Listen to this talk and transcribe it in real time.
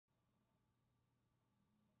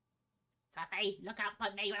Sappy, look up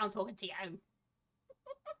at me when I'm talking to you.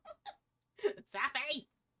 Sappy!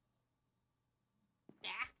 Yeah.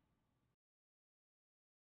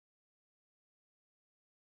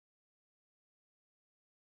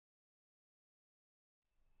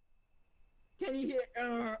 Can you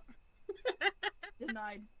hear?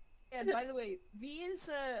 Denied. Yeah. By the way, V is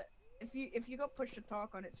if you got push to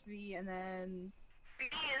talk on, it's V, and then V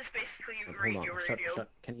is basically Hold on. radio. Shut.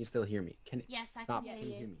 Can you still hear me? Yes, I Stop. can Can hear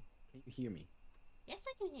you hear you. me? Can you hear me? Yes,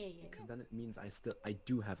 I can hear you. Because then it means I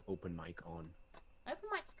do have open mic on. Open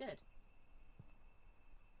mic's good.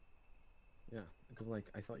 Yeah, because like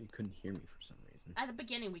I thought you couldn't hear me for some reason. At the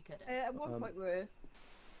beginning, we couldn't. at one point we were.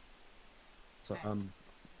 So Right.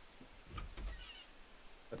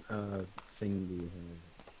 What thing do you have?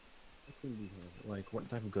 What thing do you have? Like, what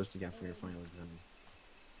type of ghost do you get for your final exam?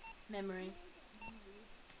 Memory.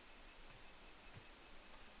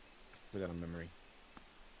 I got a memory.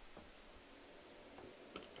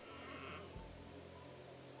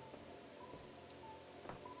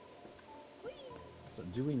 So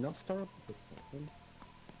do we not start up with the second?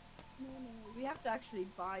 No. We have to actually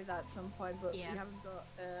buy that at some point, but Yeah. we haven't got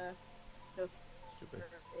the Stupid.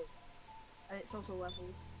 and it's also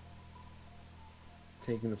levels.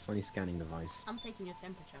 Taking the funny scanning device. I'm taking your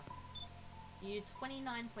temperature. You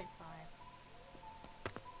 29.5.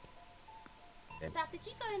 Okay. Zap, did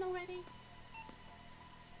you go in already?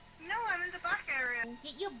 No, I'm in the back area.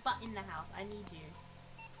 Get your butt in the house. I need you.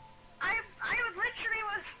 I literally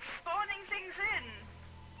was spawning things in.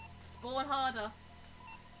 Spawn harder.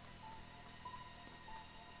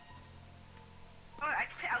 Oh,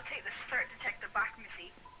 I'll take the threat detector back,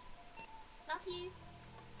 Missy. Love you.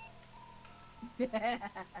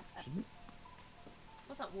 Shouldn't-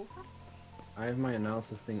 What's up, Walker? I have my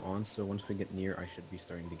analysis thing on, so once we get near, I should be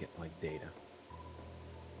starting to get like data.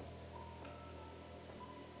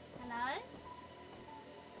 Hello?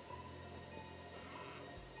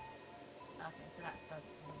 Okay, so that does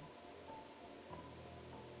tell me.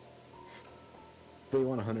 They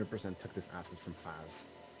 100% took this acid from Faz.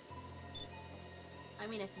 I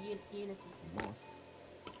mean, it's a unity. Moths.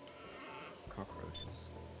 Cockroaches.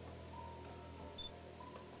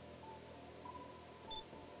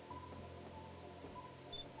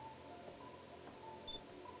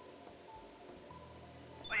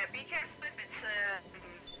 Oh yeah, be careful if it's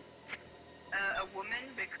a woman,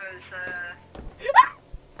 because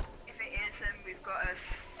if it is, then we've got a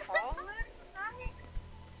fallen, right?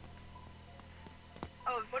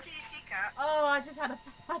 Oh, what did you see, Kat? Oh, I just had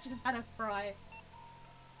a fry.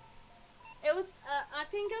 It was, I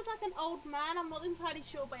think it was like an old man. I'm not entirely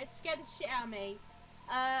sure, but it scared the shit out of me.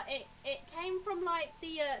 It came from like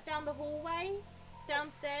the down the hallway,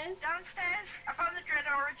 downstairs. Downstairs? I found the Dread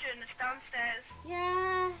Origin, it's downstairs.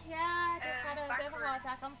 Yeah, I just had a bit of a heart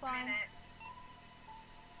attack. I'm fine. Minute.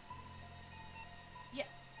 Yeah,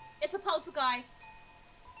 it's a poltergeist.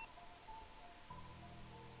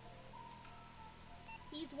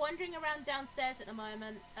 He's wandering around downstairs at the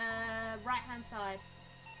moment. Right hand side.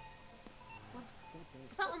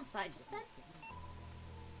 Was that on site just then?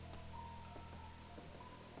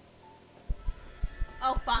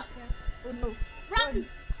 Oh fuck! Oh no! Run!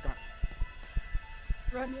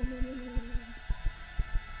 Run!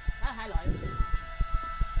 Oh hello.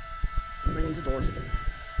 Bring in the doors.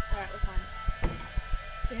 Alright, we're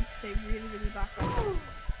fine. Stay really back up.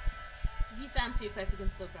 If you stand too close, you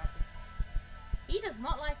can still grab him. He does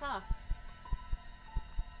not like us.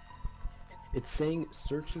 It's saying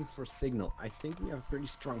searching for signal. I think we have a pretty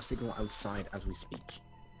strong signal outside as we speak.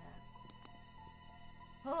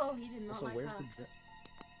 Yeah. Oh, he did not Also, like where's us. the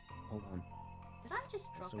hold on. Did I just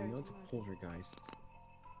drop So we know it's everything? a poltergeist.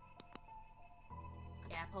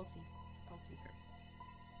 Yeah, Polty. It's Polty.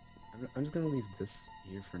 I'm just gonna leave this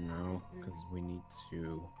here for now because we need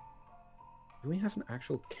to. Do we have an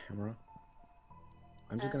actual camera?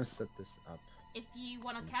 I'm just gonna set this up. If you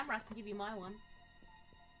want a camera, I can give you my one.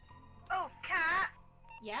 Oh, Kat!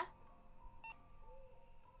 Yeah?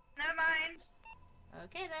 Never mind.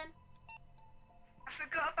 Okay then. I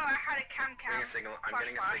forgot about I had a cam. Getting a signal. I'm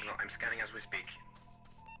getting a Flash. signal. I'm scanning as we speak.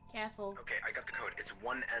 Careful. Okay, I got the code. It's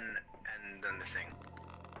 1N and then the thing.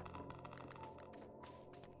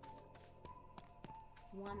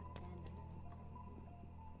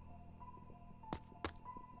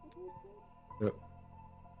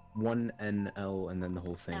 1NL and then the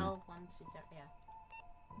whole thing. L120, yeah.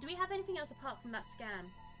 Do we have anything else apart from that scan?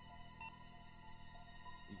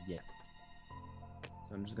 Yeah.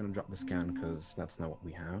 So I'm just gonna drop the scan because that's not what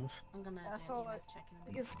we have. I'm gonna That's do all an I- EMF check in a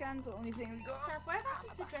Because minute. scan's the only thing we got. So, whereabouts is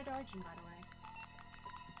the Dread Origin, by the way?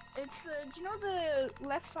 It's do you know the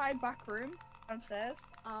left side back room? downstairs.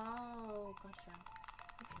 Oh, gotcha.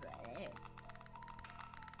 Right.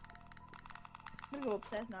 I'm gonna go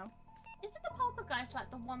upstairs now. Isn't the poltergeist like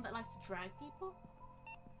the one that likes to drag people?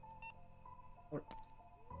 What?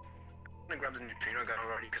 I'm gonna grab the neutrino gun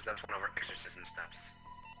already because that's one of our exorcism steps.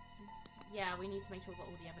 Yeah, we need to make sure we've got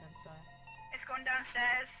all the evidence though. It's going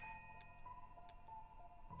downstairs.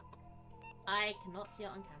 I cannot see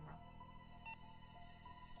it on camera.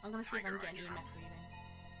 I'm gonna see if I can get an EMF reading.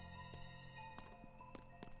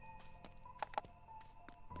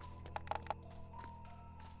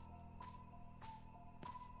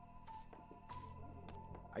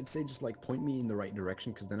 I'd say just like point me in the right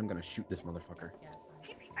direction, because then I'm gonna shoot this motherfucker. Yeah, it's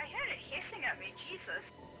fine. I heard it hissing at me, Jesus.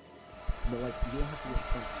 But like, you don't have to get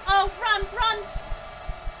point. Oh, run, run!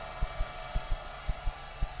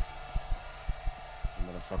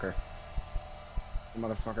 Motherfucker.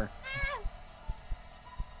 Motherfucker.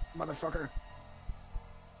 Motherfucker.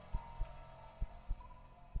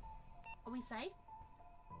 Are we safe?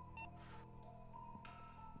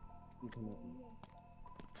 Come on.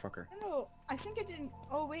 Fucker. I don't know. I think it didn't.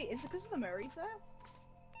 Oh wait, is it because of the Marys there?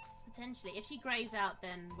 Potentially. If she grays out,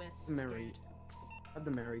 then we're screwed. Mary. Have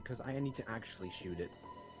the Mary, because I need to actually shoot it.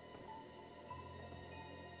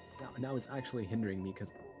 Now it's actually hindering me because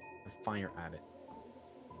I fire at it.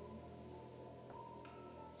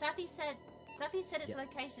 Sappy said its Yeah.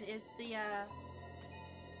 location is the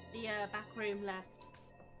back room left.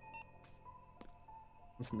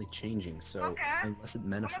 Constantly changing, so Okay. unless it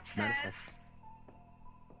I'm upstairs. manifests.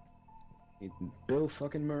 Bill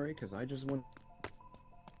fucking Murray, because I just want.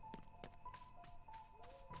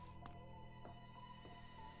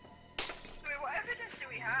 Wait, what evidence do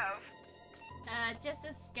we have? Just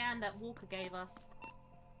a scan that Walker gave us.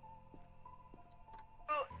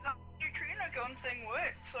 Oh, that neutrino gun thing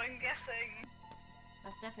worked, so I'm guessing.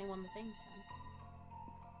 That's definitely one of the things then.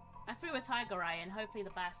 I threw a tiger eye and hopefully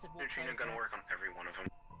the bastard walks Neutrino over. gun work on every one of them.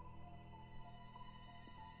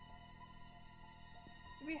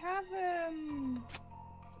 We have I'm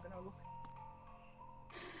gonna look.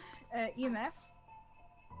 EMF.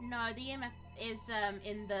 No, the EMF is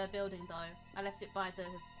in the building though. I left it by the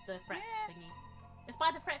fret Yeah. thingy. It's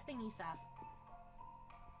by the fret thingy, Sav.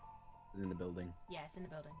 In the building. Yeah, it's in the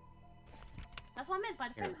building. That's what I meant by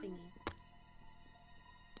the fret Here. thingy.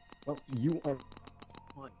 Well, you are.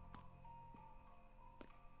 Fine.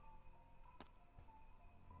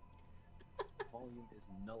 Volume is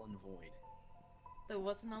null and void. There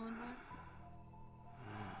was null and void.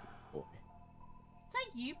 Boy. Is that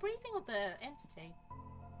you breathing or the entity?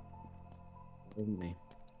 Wasn't me.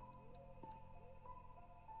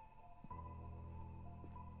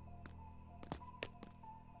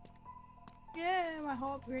 Yeah, my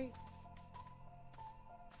heart rate.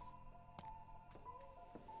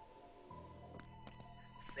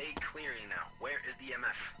 Stay clearing now. Where is the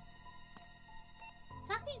MF?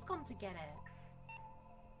 Sappy's gone to get it.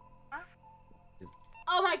 Huh?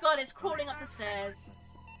 Oh my god, it's crawling up the stairs.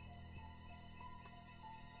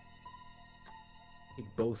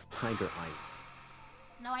 Take both tiger eye.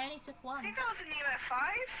 No, I only took I one. think that was an EMF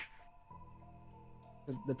 5.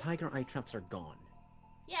 'Cause the tiger eye traps are gone.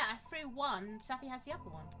 Yeah, I threw one. Sappy has the other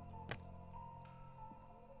one.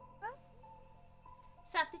 Huh?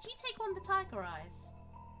 Sap, did you take one of the tiger eyes?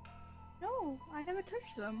 No, I never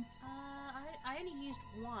touched them. I only used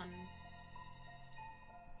one.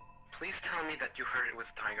 Please tell me that you heard it with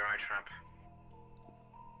Tiger Eye Trap.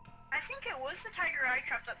 I think it was the tiger eye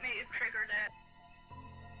trap that may have triggered it.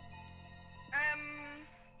 Okay.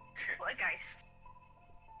 Poltergeist.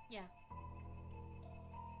 Yeah.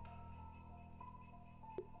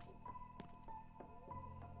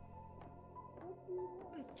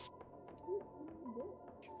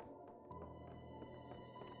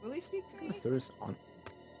 Will you speak to me? Thirst on.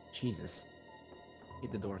 Jesus.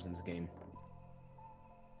 Hit the doors in this game.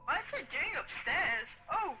 What is it doing upstairs?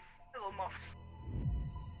 Oh, little moths.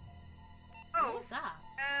 What Oh, was that?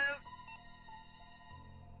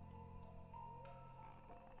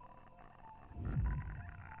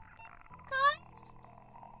 Guys?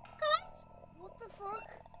 Guys? What the fuck?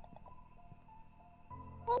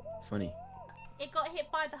 Funny. It got hit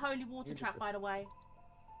by the holy water You trap, just- by the way.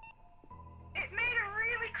 it made a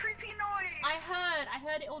really creepy noise. I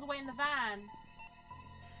heard it all the way in the van.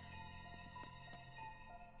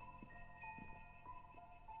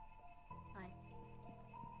 Hi.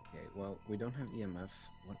 Okay, well, we don't have EMF.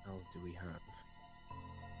 What else do we have?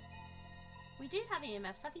 We do have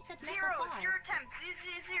EMF. Sappy said level 5. Zero attempts.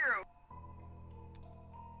 Zero.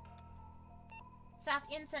 Sap,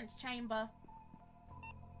 incense chamber.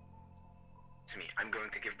 To me, I'm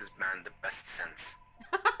going to give this man the best sense.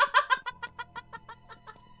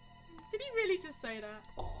 Did he really really just say that?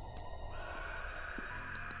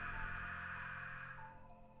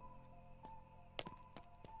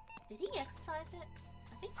 Did he exercise it?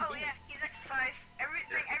 I think he Oh did. yeah, he's exercised.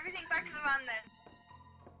 Bring everything back to the van then.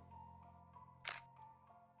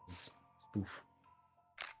 Spoof.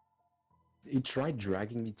 He tried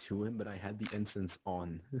dragging me to him, but I had the incense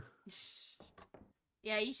on.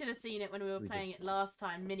 Yeah, you should have seen it when we were We did. playing it last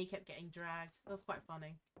time. Minnie kept getting dragged. It was quite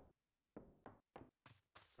funny.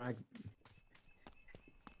 Drag-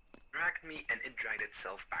 Dragged me and it dragged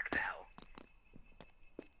itself back to hell.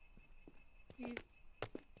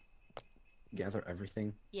 Gather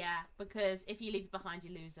everything. Yeah, because if you leave it behind,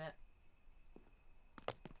 you lose it.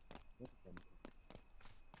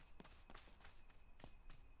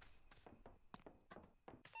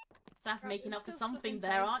 Saf making up for something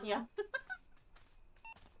there, aren't you?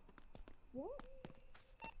 What?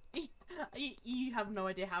 You have no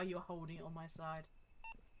idea how you're holding it on my side.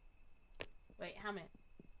 Wait, ham it.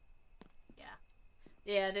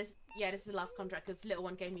 Yeah, this is the last contract because little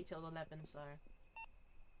one gave me till 11. So,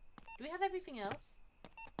 do we have everything else?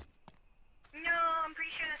 No, I'm pretty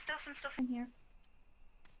sure there's still some stuff In here.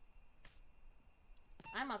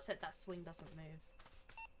 I'm upset that swing doesn't move.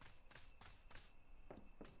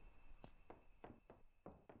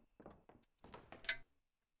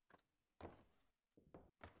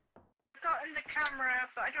 I've gotten the camera,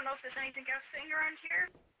 but I don't know if there's anything else sitting around here.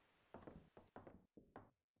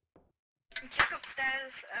 Check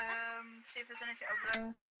upstairs, see if there's anything over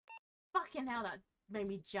there. Fucking hell, that made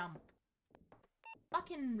me jump.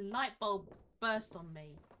 Fucking light bulb burst on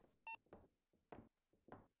me.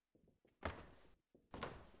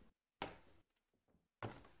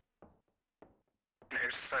 We can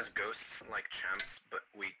exercise ghosts like champs, but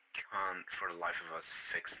we can't, for the life of us,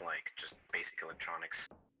 fix like just basic electronics.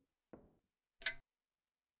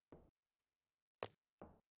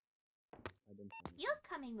 You're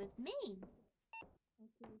coming with me.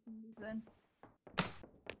 Okay, we can move then.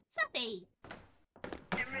 Sappy!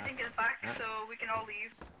 Everything is back, so we can all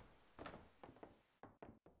leave.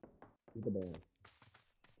 The bear.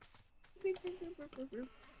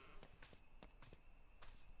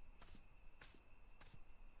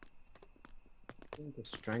 To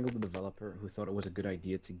strangle the developer who thought it was a good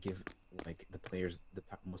idea to give like the players the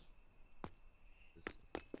most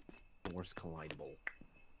Morse collidable.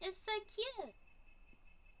 It's so cute.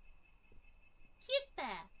 Cute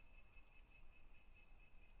bear.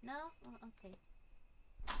 No? Oh, okay.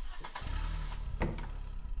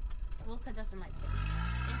 Walker doesn't like it.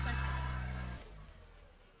 It's okay.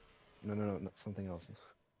 No, not something else.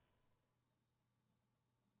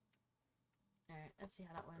 Alright, let's see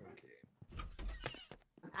how that went. Okay.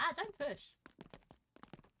 Ah, don't push.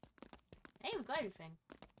 Hey, we've got everything.